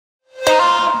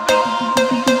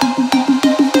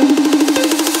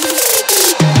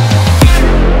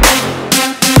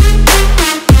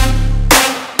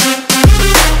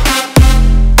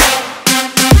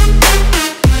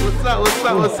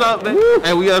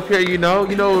and we up here, you know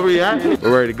where we at.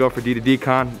 We're ready to go for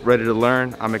D2DCON, ready to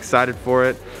learn. I'm excited for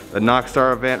it. The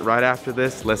Knockstar event right after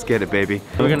this. Let's get it, baby.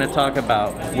 We're gonna talk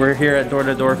about, we're here at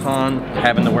D2DCON,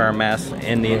 having to wear a mask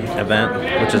in the event,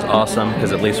 which is awesome,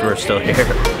 because at least we're still here.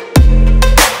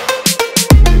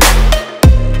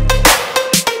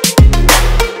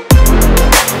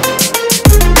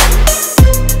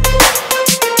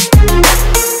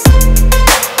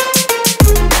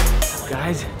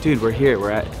 Dude, we're here.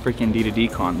 We're at freaking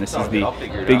D2DCON. This is the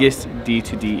biggest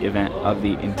D2D event of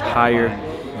the entire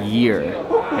year.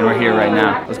 And we're here right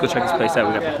now. Let's go check this place out.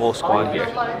 We got the whole squad here.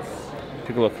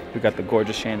 Take a look. We got the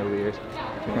gorgeous chandeliers.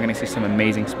 We're gonna see some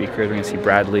amazing speakers. We're gonna see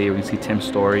Bradley. We're gonna see Tim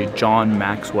Story, John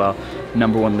Maxwell,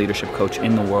 #1 leadership coach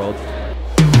in the world.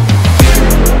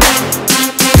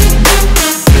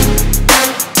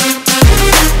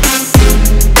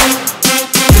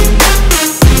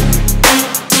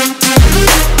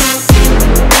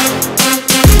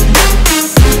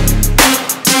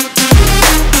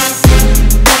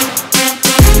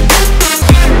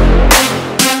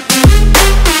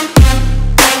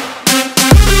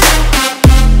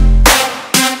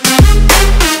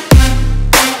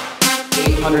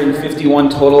 151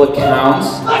 total accounts,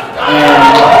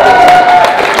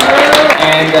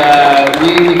 and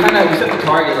we set the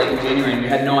target like in January, and we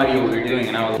had no idea what we were doing.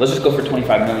 And I was, let's just go for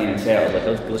 25 million in sales. Like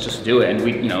let's just do it. And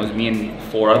we, it was me and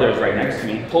 4 others right next to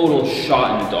me. Total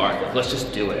shot in the dark. Like, let's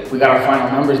just do it. We got our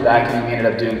final numbers back, and we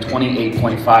ended up doing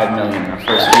 28.5 million in our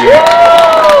first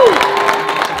year.